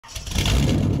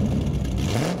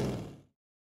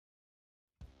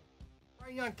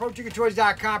On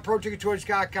ProTinkerToys.com,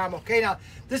 ProTinkerToys.com. Okay, now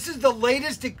this is the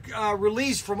latest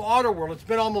release from Auto World. It's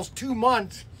been almost 2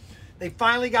 months. They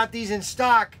finally got these in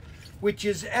stock, which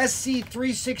is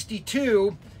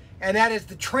SC362, and that is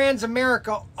the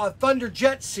Trans-America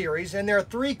Thunderjet series. And there are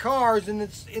 3 cars in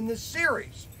this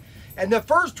series. And the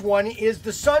first one is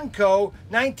the Sunoco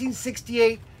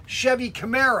 1968 Chevy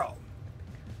Camaro.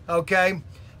 Okay,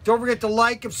 don't forget to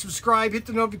like and subscribe. Hit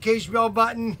the notification bell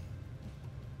button.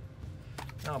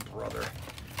 Oh, brother.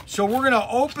 So we're going to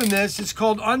open this. It's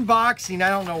called unboxing. I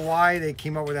don't know why they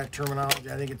came up with that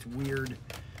terminology. I think it's weird.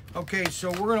 Okay,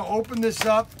 so we're going to open this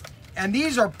up. And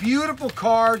these are beautiful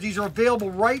cars. These are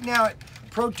available right now at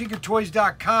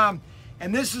ProTinkerToys.com.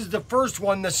 And this is the first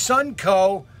one, the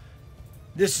Sunoco.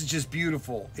 This is just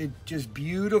beautiful. It's just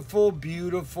beautiful,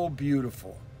 beautiful,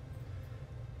 beautiful.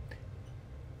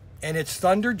 And it's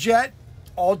Thunderjet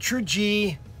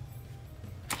Ultra-G.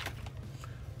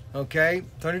 Okay,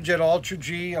 Thunderjet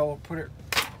Ultra-G. I'll put it,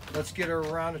 let's get her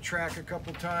around the track a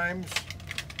couple times.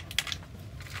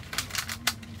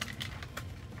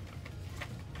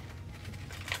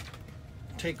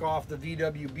 Take off the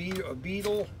VW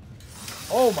Beetle.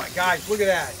 Oh my gosh, look at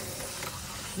that.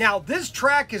 Now, this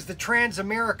track is the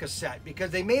Trans-America set,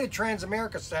 because they made a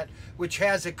Trans-America set which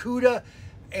has a CUDA,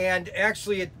 and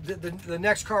actually the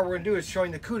next car we're going to do is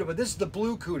showing the CUDA, but this is the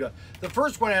blue CUDA. The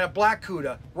first one had a black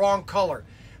CUDA, wrong color.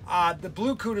 The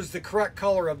blue CUDA is the correct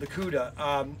color of the CUDA,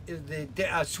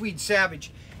 the Swede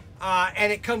Savage,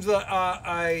 and it comes with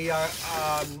a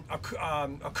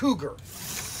Cougar.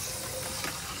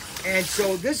 And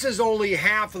so this is only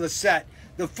half of the set.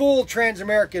 The full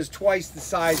Trans-America is twice the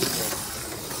size of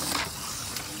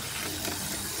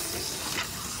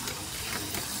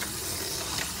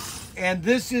it. And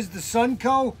this is the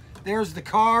Sunoco. There's the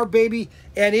car, baby.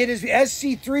 And it is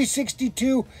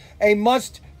SC362, a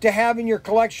must to have in your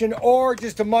collection, or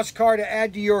just a must car to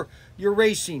add to your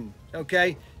racing.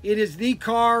 Okay, it is the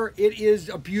car. It is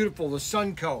a beautiful, the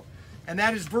Sunoco, and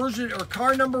that is version or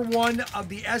car number 1 of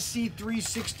the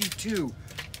SC362.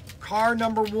 Car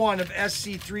number 1 of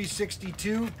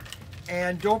SC362.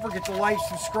 And don't forget to like,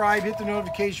 subscribe, hit the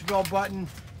notification bell button.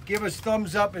 Give us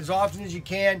thumbs up as often as you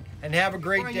can, and have a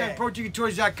great day.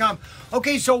 ProTinkerToys.com.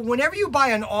 Okay, so whenever you buy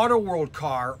an Auto World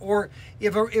car, or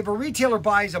if a retailer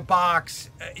buys a box,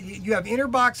 you have inner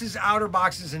boxes, outer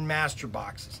boxes, and master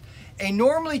boxes. A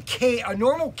normal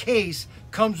case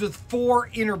comes with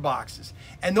 4 inner boxes,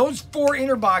 and those 4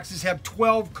 inner boxes have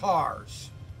 12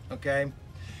 cars. Okay,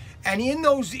 and in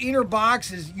those inner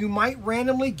boxes, you might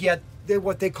randomly get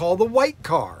what they call the white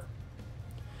car.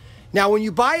 Now, when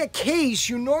you buy a case,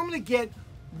 you normally get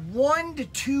 1 to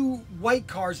 2 white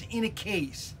cars in a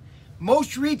case.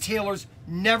 Most retailers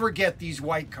never get these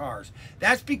white cars.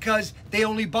 That's because they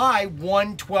only buy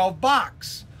 1 12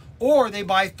 box, or they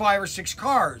buy 5 or 6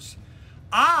 cars.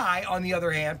 I, on the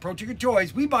other hand,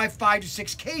 ProTinkerToys, we buy 5 to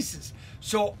 6 cases.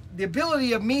 So the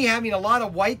ability of me having a lot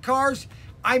of white cars,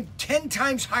 I'm 10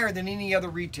 times higher than any other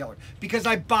retailer, because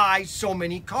I buy so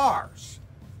many cars.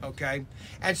 Okay,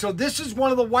 and so this is one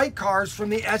of the white cars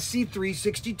from the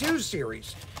SC362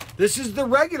 series. This is the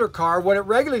regular car, what it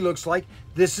regularly looks like.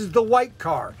 This is the white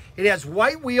car. It has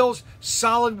white wheels,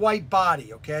 solid white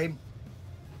body, okay?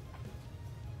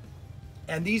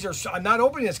 And these are, I'm not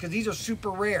opening this because these are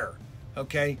super rare,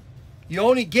 okay? You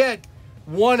only get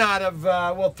 1 out of,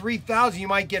 well, 3,000. You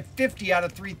might get 50 out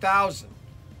of 3,000,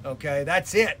 okay?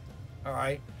 That's it, all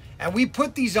right? And we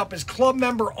put these up as club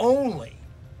member only.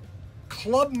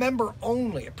 Club member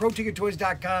only at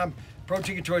ProTinkerToys.com,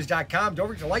 ProTinkerToys.com. Don't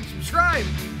forget to like, subscribe.